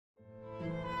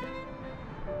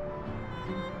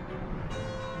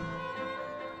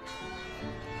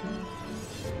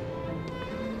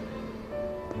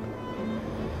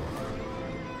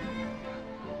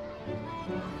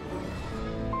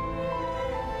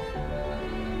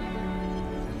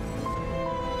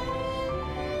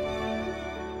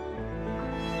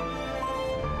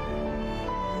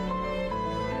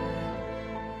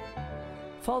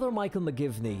Father Michael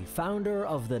McGivney, founder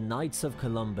of the Knights of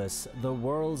Columbus, the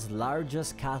world's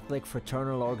largest Catholic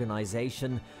fraternal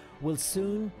organisation, will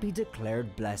soon be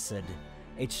declared blessed.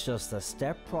 It's just a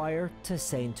step prior to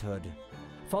sainthood.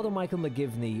 Father Michael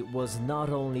McGivney was not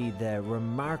only the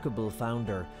remarkable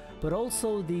founder, but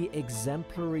also the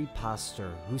exemplary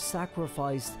pastor who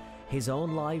sacrificed his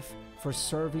own life for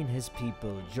serving his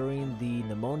people during the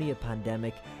pneumonia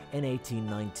pandemic in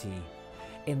 1890.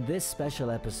 In this special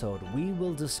episode, we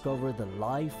will discover the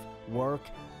life, work,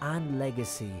 and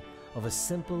legacy of a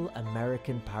simple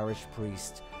American parish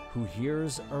priest who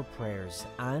hears our prayers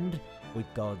and, with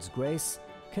God's grace,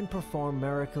 can perform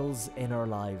miracles in our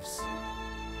lives.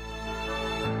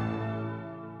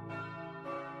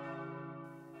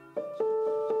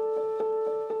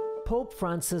 Pope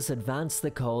Francis advanced the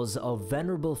cause of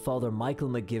Venerable Father Michael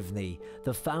McGivney,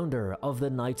 the founder of the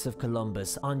Knights of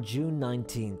Columbus, on June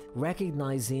 19th,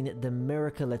 recognizing the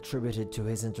miracle attributed to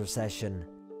his intercession.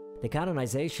 The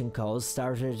canonization cause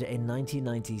started in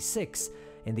 1996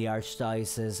 in the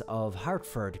Archdiocese of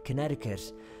Hartford,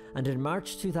 Connecticut, and in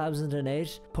March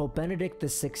 2008, Pope Benedict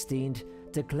XVI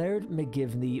declared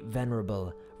McGivney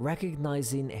venerable,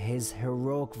 recognizing his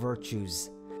heroic virtues.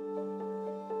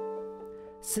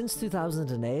 Since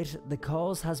 2008, the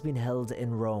cause has been held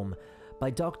in Rome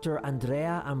by Dr.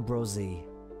 Andrea Ambrosi.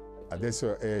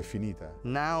 Adesso è finita.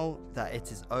 Now that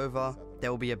it is over,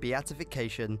 there will be a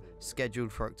beatification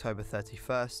scheduled for October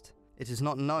 31st. It is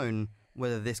not known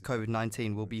whether this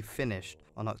COVID-19 will be finished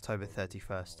on October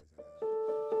 31st.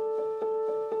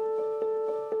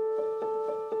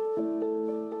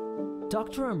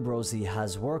 Dr. Ambrosi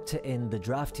has worked in the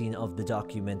drafting of the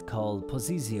document called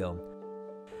Posizio.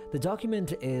 The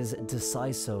document is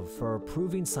decisive for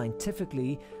proving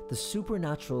scientifically the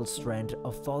supernatural strength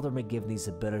of Father McGivney's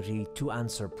ability to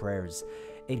answer prayers.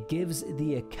 It gives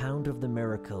the account of the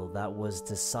miracle that was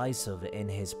decisive in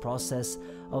his process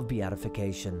of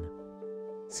beatification.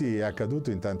 Sì, è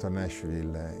accaduto intanto a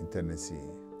Nashville, in Tennessee.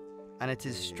 And it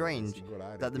is strange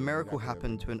that the miracle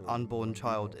happened to an unborn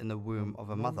child in the womb of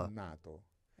a mother.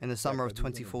 In the summer of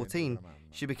 2014,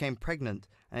 she became pregnant,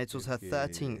 and it was her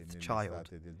 13th child.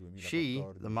 She,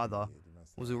 the mother,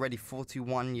 was already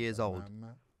 41 years old.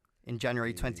 In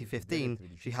January 2015,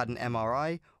 she had an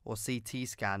MRI or CT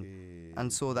scan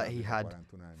and saw that he had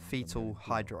fetal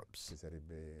hydrops.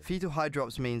 Fetal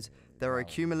hydrops means there are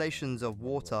accumulations of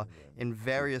water in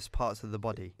various parts of the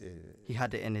body. He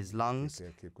had it in his lungs,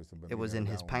 it was in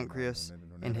his pancreas,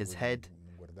 in his head,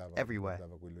 everywhere,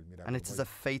 and it is a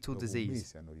fatal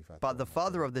disease. But the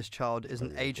father of this child is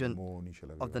an agent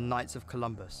of the Knights of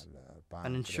Columbus,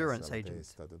 an insurance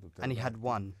agent, and he had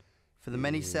won. For the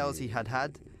many sales he had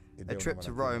had, a trip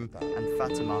to Rome and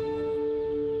Fatima.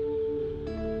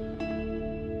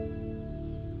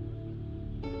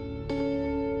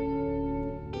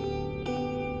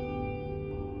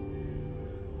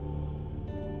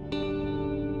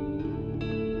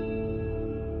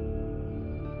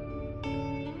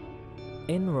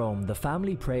 In Rome, the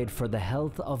family prayed for the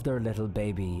health of their little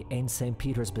baby in St.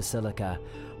 Peter's Basilica,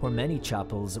 where many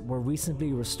chapels were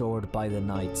recently restored by the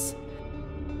Knights.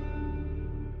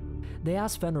 They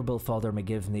asked Venerable Father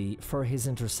McGivney for his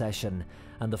intercession,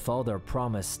 and the father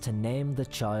promised to name the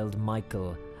child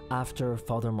Michael, after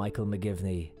Father Michael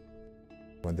McGivney.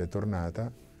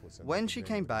 When she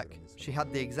came back, she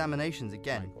had the examinations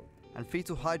again, and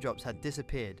fetal hydrops had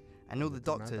disappeared, and all the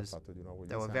doctors,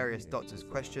 there were various doctors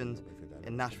questioned.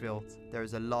 In Nashville, there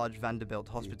is a large Vanderbilt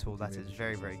hospital that is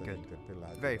very, very good,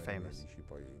 very famous.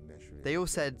 They all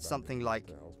said something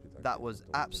like, that was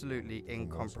absolutely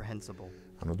incomprehensible.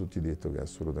 Hanno tutti detto che è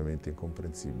assolutamente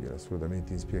incomprensibile,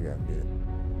 assolutamente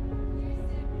inspiegabile.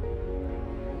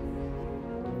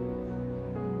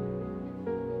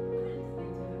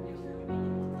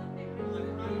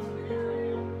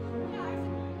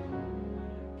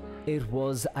 It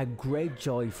was a great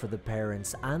joy for the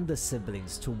parents and the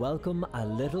siblings to welcome a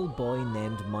little boy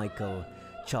named Michael,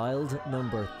 child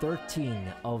number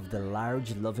 13 of the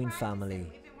large loving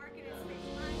family.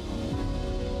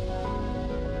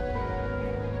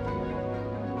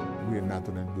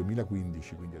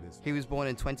 He was born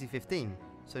in 2015,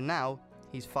 so now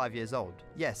he's 5 years old.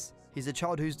 Yes, he's a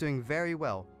child who's doing very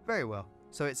well, very well.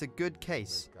 So it's a good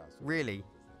case. Really,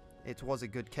 it was a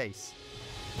good case.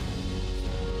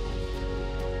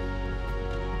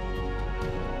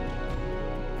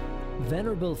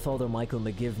 Venerable Father Michael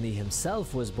McGivney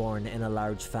himself was born in a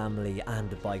large family,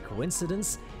 and by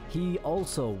coincidence, he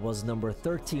also was number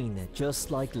 13, just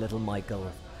like little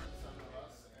Michael.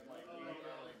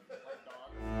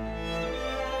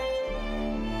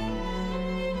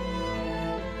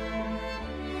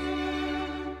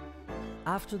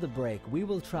 After the break, we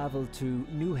will travel to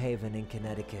New Haven in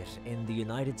Connecticut in the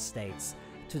United States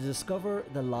to discover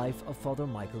the life of Father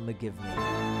Michael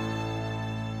McGivney.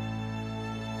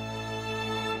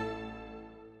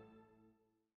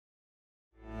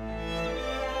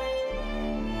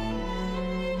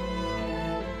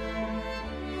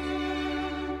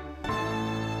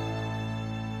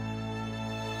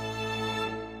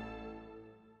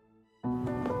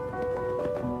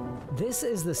 This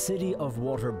is the city of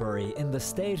Waterbury in the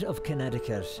state of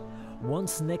Connecticut.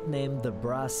 Once nicknamed the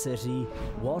Brass City,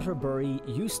 Waterbury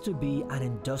used to be an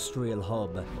industrial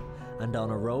hub. And on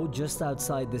a road just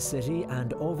outside the city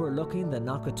and overlooking the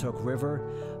Naugatuck River,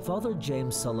 Father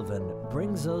James Sullivan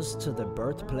brings us to the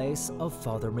birthplace of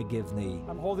Father McGivney.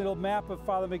 I'm holding a map of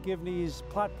Father McGivney's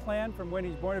plot plan from when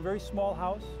he's born, a very small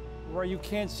house, where you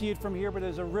can't see it from here, but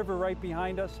there's a river right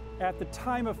behind us. At the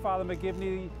time of Father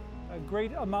McGivney, a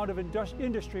great amount of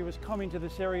industry was coming to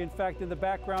this area. In fact, in the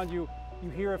background, you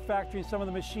hear a factory and some of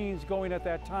the machines going at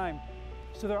that time.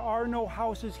 So there are no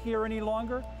houses here any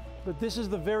longer, but this is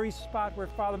the very spot where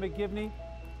Father McGivney,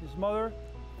 his mother,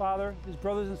 father, his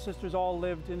brothers and sisters all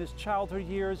lived in his childhood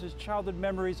years, his childhood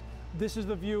memories. This is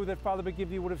the view that Father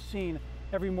McGivney would have seen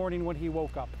every morning when he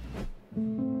woke up.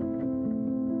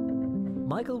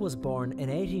 Michael was born in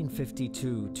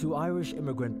 1852 to Irish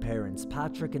immigrant parents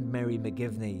Patrick and Mary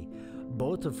McGivney,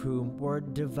 both of whom were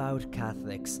devout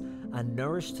Catholics and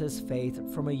nourished his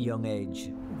faith from a young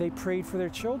age. They prayed for their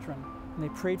children, and they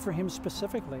prayed for him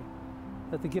specifically,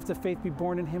 that the gift of faith be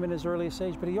born in him in his earliest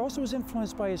age, but he also was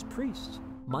influenced by his priests.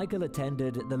 Michael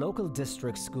attended the local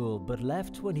district school but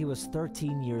left when he was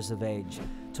 13 years of age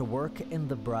to work in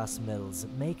the brass mills,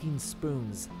 making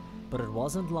spoons. But it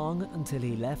wasn't long until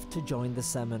he left to join the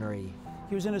seminary.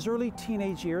 He was in his early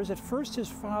teenage years. At first, his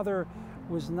father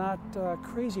was not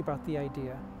crazy about the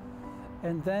idea.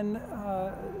 And then,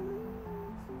 of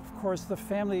course, the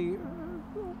family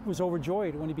was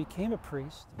overjoyed when he became a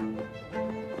priest.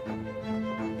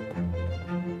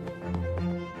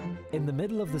 In the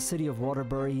middle of the city of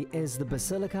Waterbury is the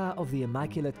Basilica of the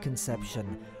Immaculate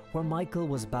Conception, where Michael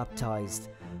was baptized.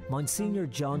 Monsignor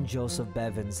John Joseph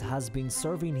Bevins has been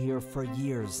serving here for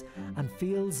years and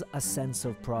feels a sense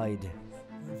of pride.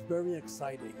 It was very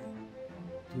exciting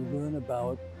to learn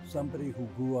about somebody who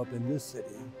grew up in this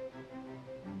city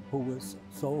who was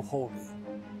so holy.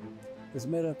 As a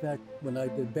matter of fact, when I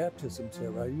did baptisms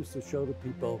here, I used to show the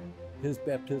people his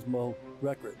baptismal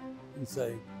record and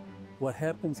say, what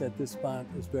happens at this font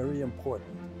is very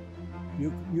important.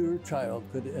 Your child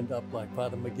could end up like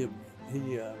Father McGivney.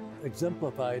 He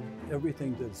exemplified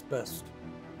everything that's best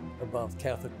about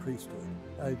Catholic priesthood.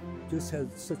 I just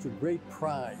had such a great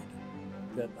pride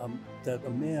that a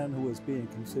man who was being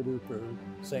considered for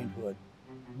sainthood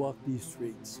walked these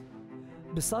streets.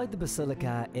 Beside the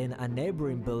Basilica in a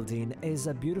neighbouring building is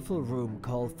a beautiful room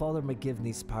called Father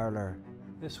McGivney's Parlour.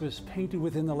 This was painted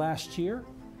within the last year,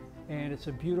 and it's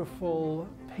a beautiful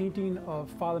painting of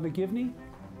Father McGivney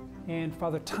and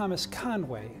Father Thomas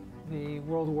Conway, the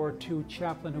World War II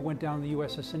chaplain who went down the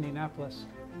USS Indianapolis.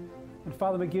 And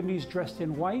Father McGivney's dressed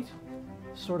in white,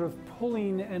 sort of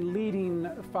pulling and leading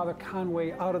Father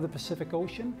Conway out of the Pacific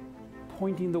Ocean,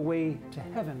 pointing the way to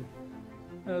heaven.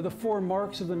 The four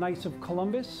marks of the Knights of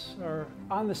Columbus are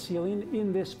on the ceiling,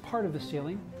 in this part of the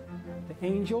ceiling. The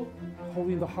angel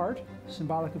holding the heart,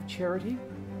 symbolic of charity.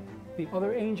 The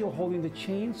other angel holding the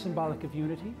chain, symbolic of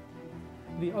unity.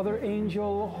 The other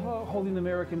angel holding the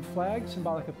American flag,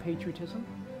 symbolic of patriotism.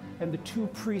 And the two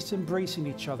priests embracing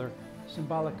each other,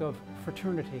 symbolic of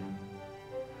fraternity.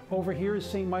 Over here is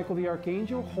St. Michael the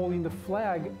Archangel holding the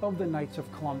flag of the Knights of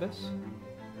Columbus.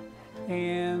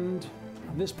 And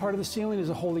on this part of the ceiling is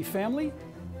the Holy Family,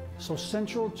 so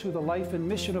central to the life and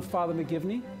mission of Father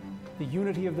McGivney, the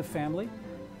unity of the family.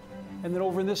 And then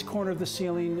over in this corner of the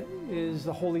ceiling is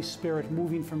the Holy Spirit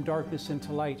moving from darkness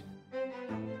into light.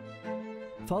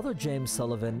 Father James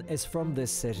Sullivan is from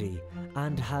this city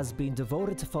and has been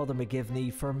devoted to Father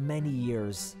McGivney for many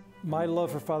years. My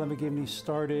love for Father McGivney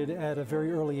started at a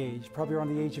very early age, probably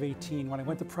around the age of 18. When I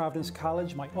went to Providence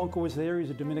College, my uncle was there. He was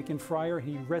a Dominican friar.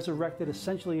 He resurrected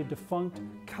essentially a defunct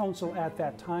council at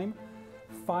that time.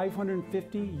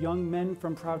 550 young men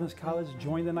from Providence College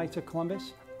joined the Knights of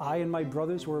Columbus. I and my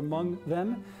brothers were among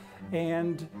them,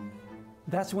 and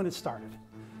that's when it started.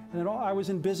 And then I was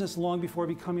in business long before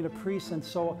becoming a priest, and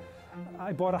so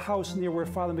I bought a house near where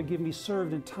Father McGivney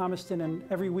served in Thomaston, and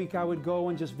every week I would go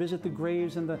and just visit the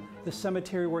graves and the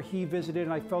cemetery where he visited,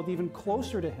 and I felt even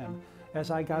closer to him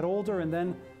as I got older. And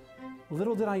then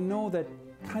little did I know that,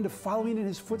 kind of following in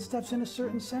his footsteps in a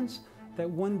certain sense, that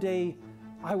one day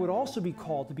I would also be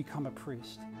called to become a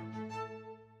priest.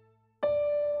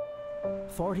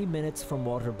 40 minutes from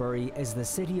Waterbury is the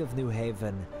city of New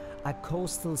Haven, a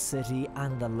coastal city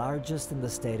and the largest in the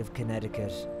state of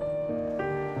Connecticut.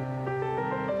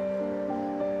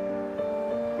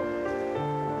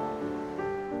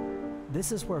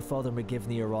 This is where Father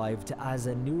McGivney arrived as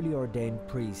a newly ordained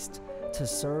priest to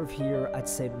serve here at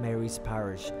St. Mary's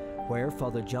Parish, where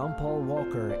Father John Paul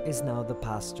Walker is now the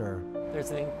pastor.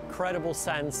 There's an incredible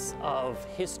sense of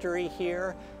history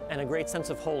here and a great sense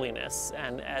of holiness.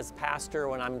 And as pastor,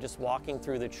 when I'm just walking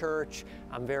through the church,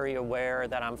 I'm very aware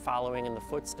that I'm following in the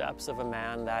footsteps of a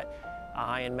man that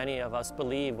I and many of us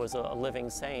believe was a living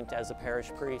saint as a parish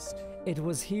priest. It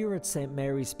was here at St.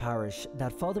 Mary's Parish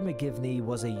that Father McGivney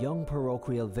was a young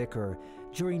parochial vicar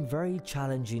during very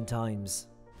challenging times.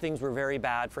 Things were very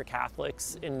bad for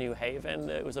Catholics in New Haven.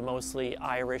 It was a mostly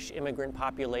Irish immigrant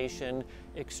population,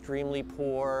 extremely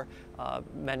poor,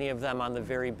 many of them on the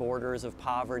very borders of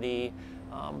poverty.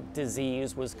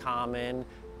 Disease was common.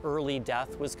 Early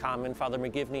death was common. Father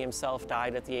McGivney himself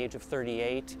died at the age of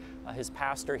 38. His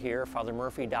pastor here, Father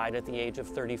Murphy, died at the age of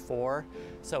 34.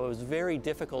 So it was very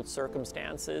difficult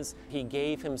circumstances. He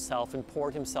gave himself and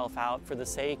poured himself out for the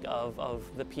sake of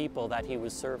the people that he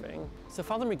was serving. So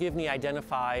Father McGivney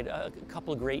identified a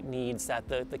couple of great needs that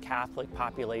the Catholic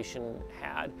population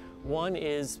had. One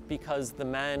is because the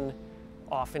men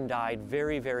often died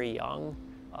very, very young.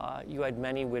 You had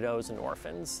many widows and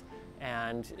orphans.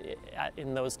 And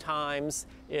in those times,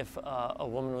 if a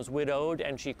woman was widowed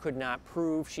and she could not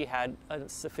prove she had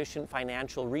sufficient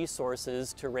financial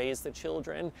resources to raise the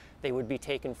children, they would be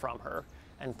taken from her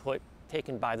and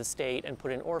taken by the state and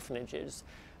put in orphanages.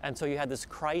 And so you had this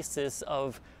crisis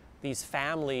of these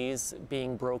families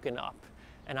being broken up.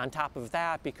 And on top of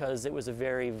that, because it was a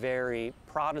very, very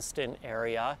Protestant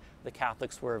area, the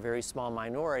Catholics were a very small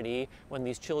minority. When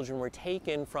these children were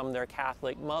taken from their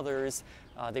Catholic mothers,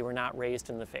 they were not raised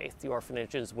in the faith. The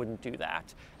orphanages wouldn't do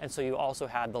that. And so you also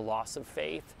had the loss of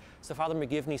faith. So Father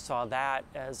McGivney saw that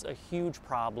as a huge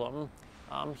problem.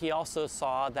 He also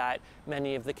saw that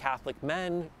many of the Catholic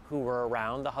men who were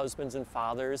around, the husbands and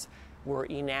fathers, were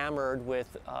enamored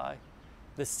with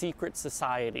the secret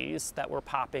societies that were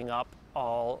popping up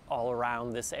all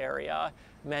around this area,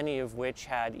 many of which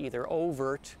had either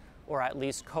overt or at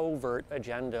least covert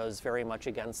agendas very much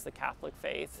against the Catholic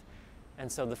faith.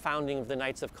 And so the founding of the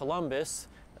Knights of Columbus,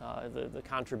 the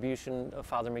contribution of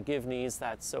Father McGivney's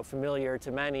that's so familiar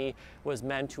to many, was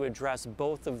meant to address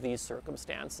both of these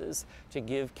circumstances, to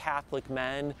give Catholic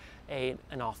men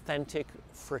an authentic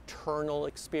fraternal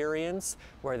experience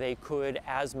where they could,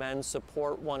 as men,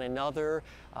 support one another,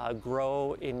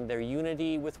 grow in their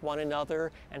unity with one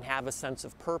another, and have a sense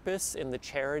of purpose in the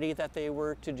charity that they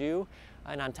were to do.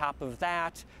 And on top of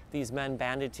that, these men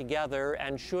banded together,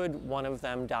 and should one of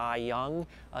them die young,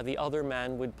 the other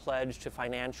men would pledge to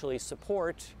financially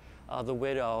support the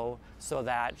widow so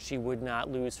that she would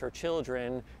not lose her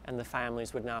children and the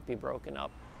families would not be broken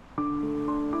up.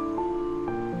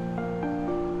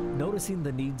 Noticing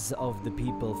the needs of the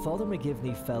people, Father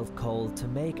McGivney felt called to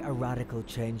make a radical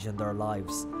change in their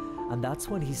lives. And that's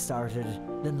when he started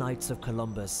the Knights of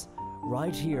Columbus,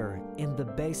 right here in the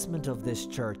basement of this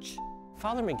church.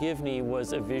 Father McGivney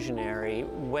was a visionary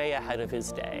way ahead of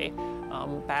his day.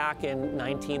 Back in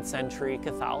 19th century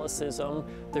Catholicism,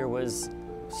 there was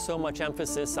so much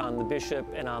emphasis on the bishop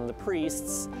and on the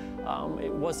priests.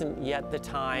 It wasn't yet the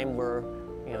time where,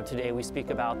 today we speak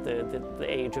about the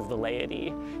age of the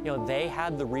laity. They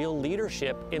had the real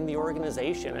leadership in the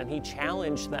organization, and he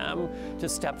challenged them to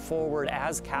step forward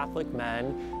as Catholic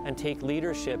men and take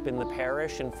leadership in the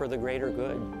parish and for the greater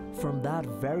good. From that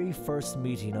very first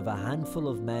meeting of a handful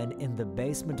of men in the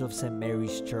basement of St.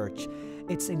 Mary's Church,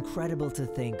 it's incredible to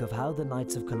think of how the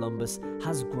Knights of Columbus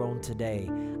has grown today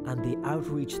and the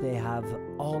outreach they have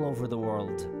all over the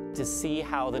world. To see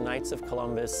how the Knights of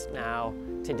Columbus now,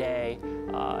 today,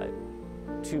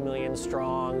 2 million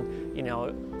strong,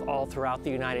 all throughout the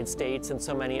United States and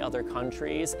so many other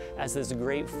countries, as this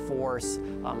great force,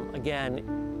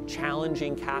 again,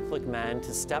 challenging Catholic men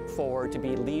to step forward to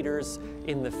be leaders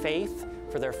in the faith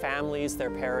for their families, their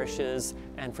parishes,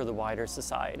 and for the wider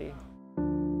society.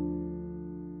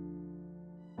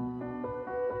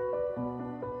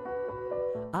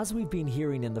 As we've been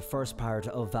hearing in the first part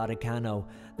of Vaticano,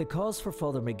 the cause for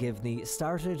Father McGivney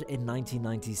started in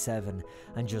 1997,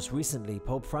 and just recently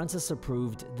Pope Francis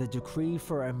approved the decree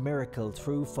for a miracle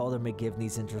through Father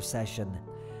McGivney's intercession.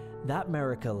 That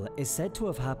miracle is said to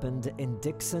have happened in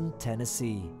Dixon,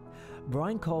 Tennessee.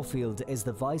 Brian Caulfield is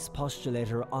the vice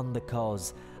postulator on the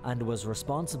cause and was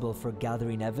responsible for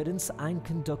gathering evidence and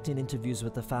conducting interviews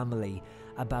with the family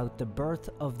about the birth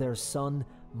of their son,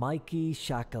 Mikey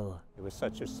Shackle. It was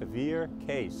such a severe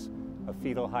case of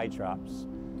fetal hydrops.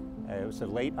 It was a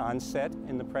late onset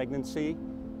in the pregnancy.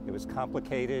 It was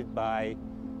complicated by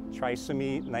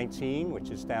trisomy 19,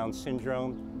 which is Down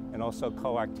syndrome, and also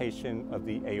coarctation of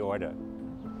the aorta.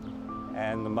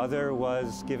 And the mother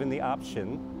was given the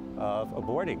option of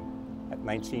aborting at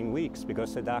 19 weeks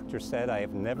because the doctor said, I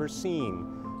have never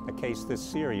seen a case this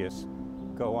serious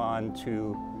go on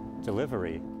to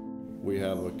delivery. We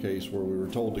have a case where we were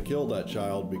told to kill that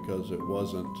child because it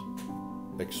wasn't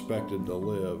expected to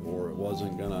live, or it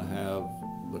wasn't going to have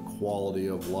the quality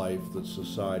of life that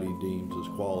society deems as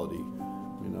quality.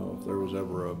 You know, if there was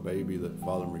ever a baby that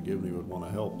Father McGivney would want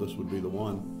to help, this would be the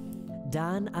one.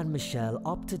 Dan and Michelle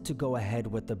opted to go ahead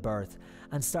with the birth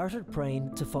and started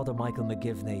praying to Father Michael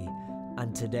McGivney.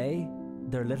 And today,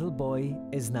 their little boy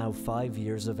is now 5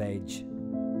 years of age.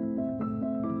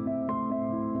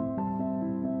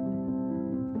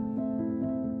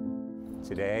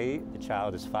 Today, the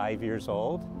child is 5 years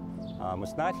old,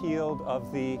 was not healed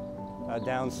of the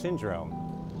Down syndrome.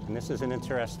 And this is an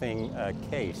interesting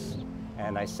case.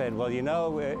 And I said, well, you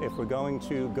know, if we're going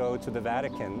to go to the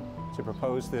Vatican to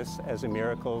propose this as a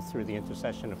miracle through the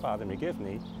intercession of Father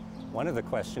McGivney, one of the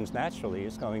questions naturally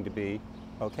is going to be,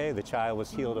 okay, the child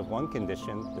was healed of one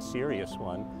condition, the serious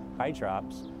one,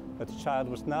 hydrops, but the child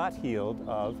was not healed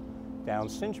of Down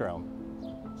syndrome.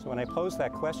 So when I posed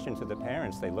that question to the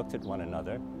parents, they looked at one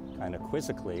another kind of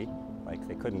quizzically, like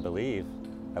they couldn't believe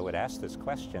I would ask this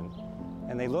question.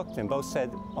 And they looked and both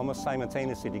said almost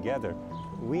simultaneously together,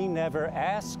 we never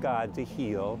asked God to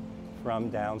heal from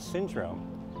Down syndrome.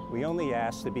 We only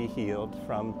asked to be healed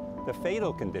from the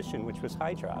fatal condition, which was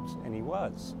hydrops, and he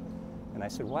was. And I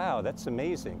said, wow, that's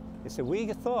amazing. They said, we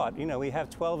thought, you know, we have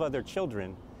 12 other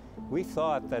children. We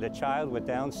thought that a child with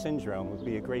Down syndrome would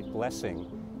be a great blessing.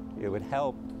 It would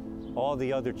help all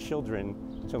the other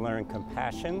children to learn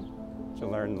compassion, to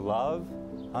learn love,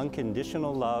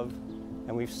 unconditional love.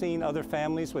 And we've seen other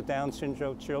families with Down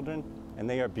syndrome children, and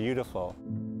they are beautiful.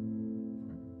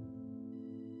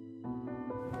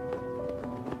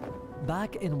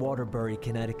 Back in Waterbury,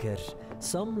 Connecticut,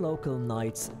 some local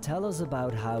knights tell us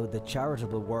about how the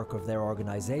charitable work of their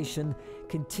organization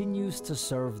continues to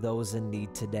serve those in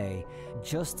need today,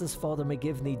 just as Father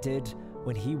McGivney did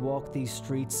when he walked these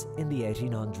streets in the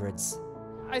 1800s.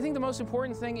 I think the most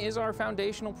important thing is our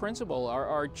foundational principle,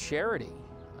 our charity.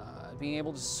 Being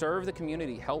able to serve the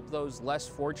community, help those less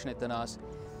fortunate than us,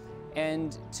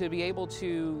 and to be able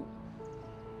to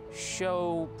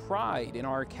show pride in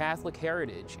our Catholic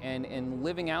heritage and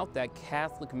living out that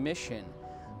Catholic mission.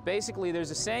 Basically, there's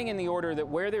a saying in the order that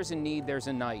where there's a need, there's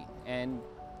a knight, and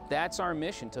that's our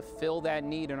mission, to fill that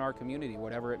need in our community,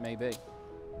 whatever it may be.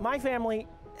 My family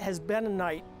has been a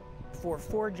knight for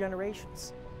 4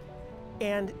 generations,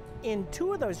 and in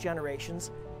 2 of those generations,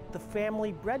 the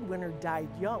family breadwinner died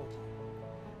young.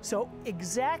 So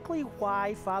exactly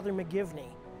why Father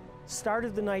McGivney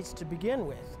started the Knights to begin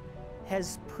with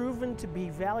has proven to be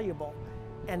valuable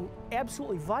and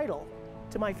absolutely vital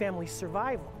to my family's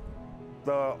survival.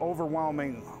 The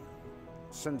overwhelming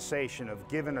sensation of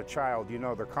giving a child, you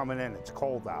know, they're coming in, it's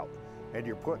cold out, and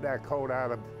you're putting that coat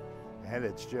on them, and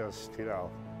it's just, you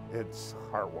know, it's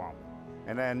heartwarming.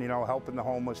 And then, you know, helping the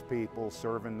homeless people,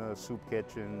 serving the soup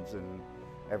kitchens and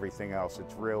everything else.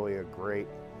 It's really a great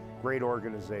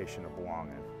organization to belong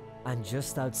in. And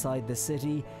just outside the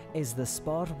city is the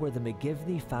spot where the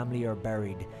McGivney family are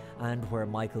buried, and where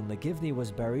Michael McGivney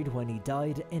was buried when he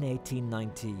died in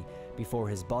 1890, before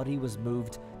his body was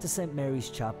moved to St.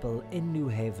 Mary's Chapel in New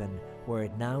Haven, where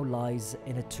it now lies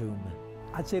in a tomb.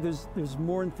 I'd say there's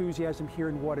more enthusiasm here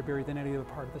in Waterbury than any other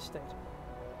part of the state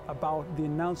about the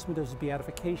announcement of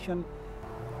beatification.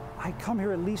 I come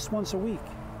here at least once a week.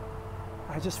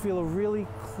 I just feel a really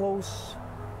close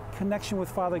connection with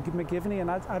Father McGivney,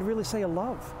 and I'd really say a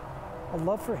love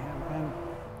for him. And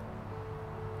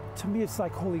to me, it's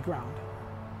like holy ground.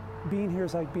 Being here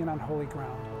is like being on holy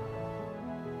ground.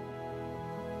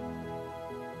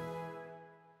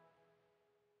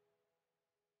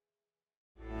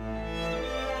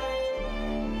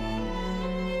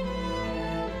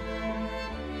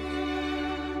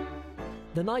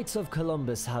 The Knights of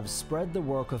Columbus have spread the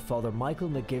work of Father Michael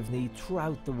McGivney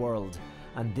throughout the world,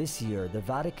 and this year the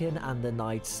Vatican and the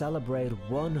Knights celebrate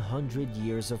 100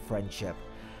 years of friendship.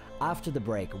 After the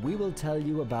break, we will tell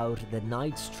you about the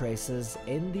Knights' traces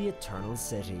in the Eternal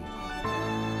City.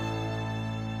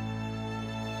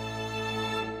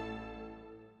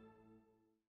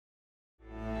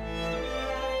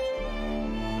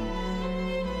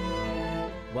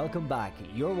 Welcome back.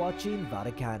 You're watching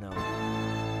Vaticano.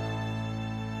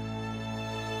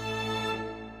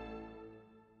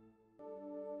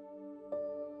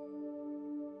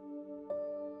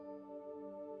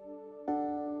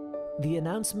 The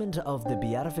announcement of the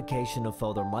beatification of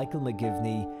Father Michael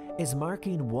McGivney is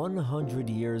marking 100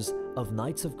 years of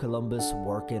Knights of Columbus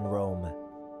work in Rome.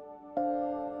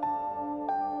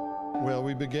 Well,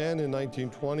 we began in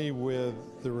 1920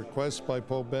 with the request by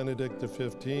Pope Benedict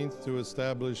XV to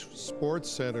establish sports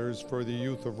centers for the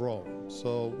youth of Rome.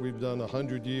 So we've done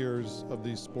 100 years of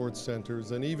these sports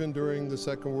centers, and even during the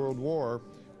Second World War,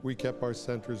 we kept our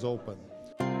centers open.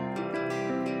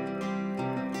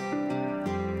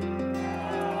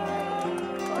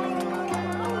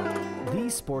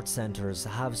 These sports centers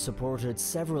have supported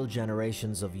several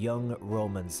generations of young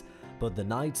Romans, but the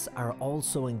Knights are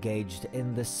also engaged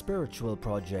in the spiritual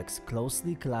projects,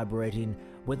 closely collaborating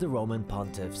with the Roman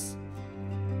pontiffs.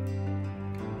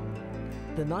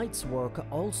 The Knights' work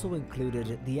also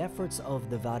included the efforts of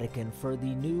the Vatican for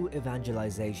the new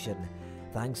evangelization.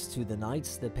 Thanks to the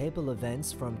Knights, the papal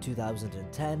events from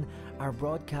 2010 are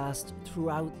broadcast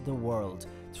throughout the world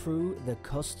through the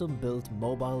custom-built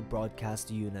mobile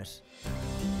broadcast unit.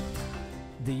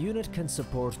 The unit can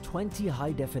support 20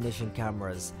 high-definition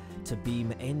cameras to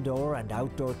beam indoor and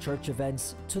outdoor church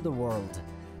events to the world.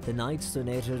 The Knights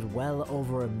donated well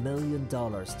over $1 million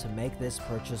to make this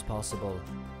purchase possible.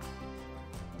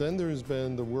 Then there's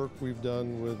been the work we've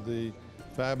done with the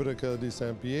Fabbrica di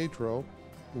San Pietro,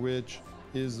 which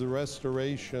is the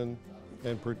restoration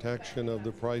and protection of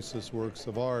the priceless works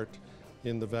of art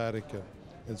in the Vatican.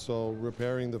 And so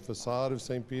repairing the facade of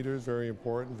St. Peter's, very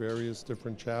important, various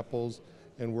different chapels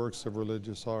and works of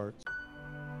religious art.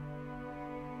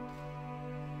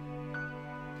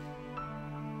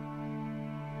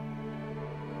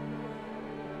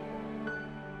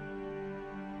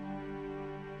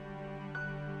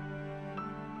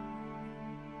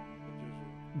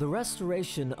 The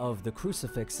restoration of the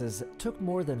crucifixes took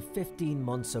more than 15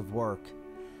 months of work.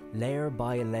 Layer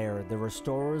by layer, the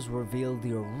restorers revealed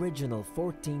the original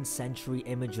 14th century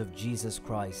image of Jesus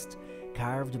Christ,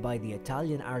 carved by the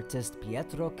Italian artist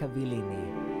Pietro Cavallini.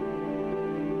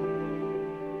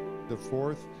 The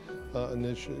fourth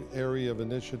area of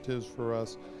initiatives for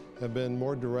us have been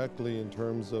more directly in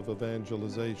terms of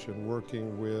evangelization,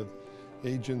 working with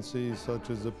agencies such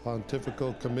as the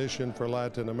Pontifical Commission for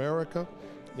Latin America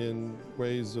in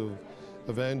ways of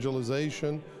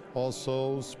evangelization,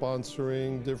 also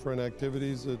sponsoring different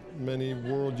activities at many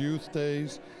World Youth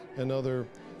Days and other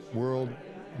world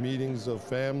meetings of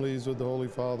families with the Holy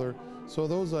Father. So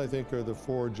those, I think, are the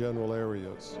four general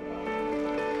areas.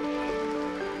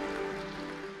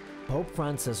 Pope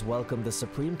Francis welcomed the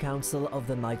Supreme Council of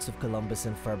the Knights of Columbus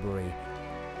in February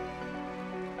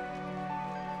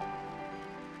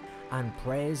and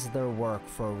praised their work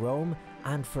for Rome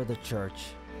and for the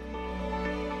Church.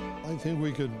 I think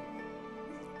we could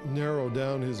narrow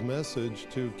down his message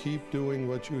to keep doing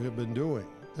what you have been doing.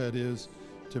 That is,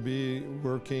 to be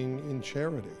working in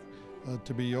charity,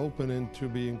 to be open and to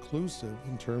be inclusive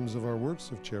in terms of our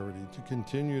works of charity, to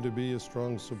continue to be a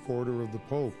strong supporter of the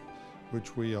Pope,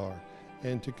 which we are,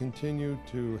 and to continue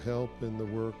to help in the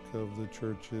work of the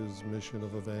Church's mission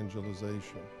of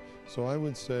evangelization. So I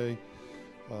would say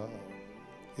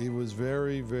it was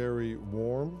very, very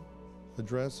warm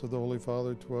address of the Holy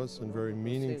Father to us and very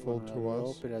meaningful to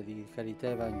us.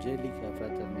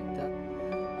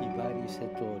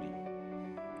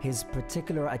 His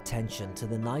particular attention to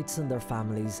the Knights and their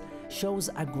families shows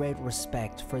a great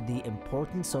respect for the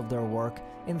importance of their work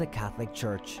in the Catholic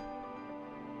Church.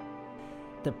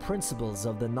 The principles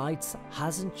of the Knights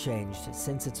hasn't changed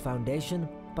since its foundation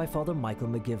by Father Michael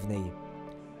McGivney.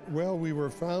 Well, we were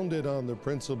founded on the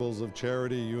principles of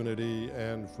charity, unity,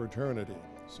 and fraternity.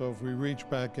 So if we reach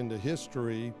back into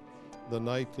history, the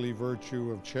knightly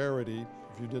virtue of charity,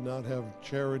 if you did not have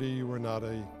charity, you were not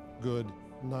a good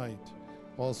knight.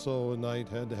 Also, a knight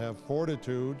had to have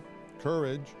fortitude,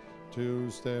 courage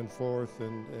to stand forth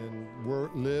and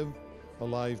live a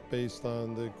life based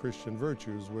on the Christian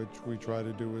virtues, which we try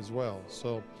to do as well.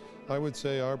 So I would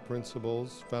say our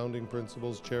principles, founding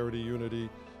principles, charity, unity,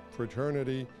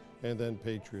 fraternity, and then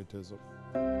patriotism.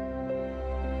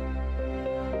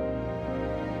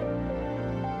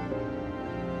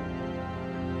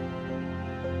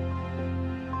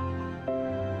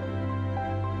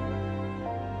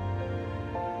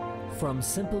 From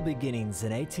simple beginnings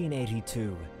in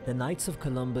 1882, the Knights of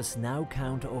Columbus now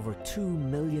count over 2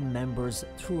 million members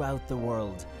throughout the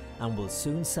world and will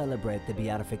soon celebrate the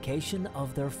beatification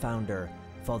of their founder,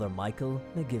 Father Michael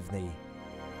McGivney.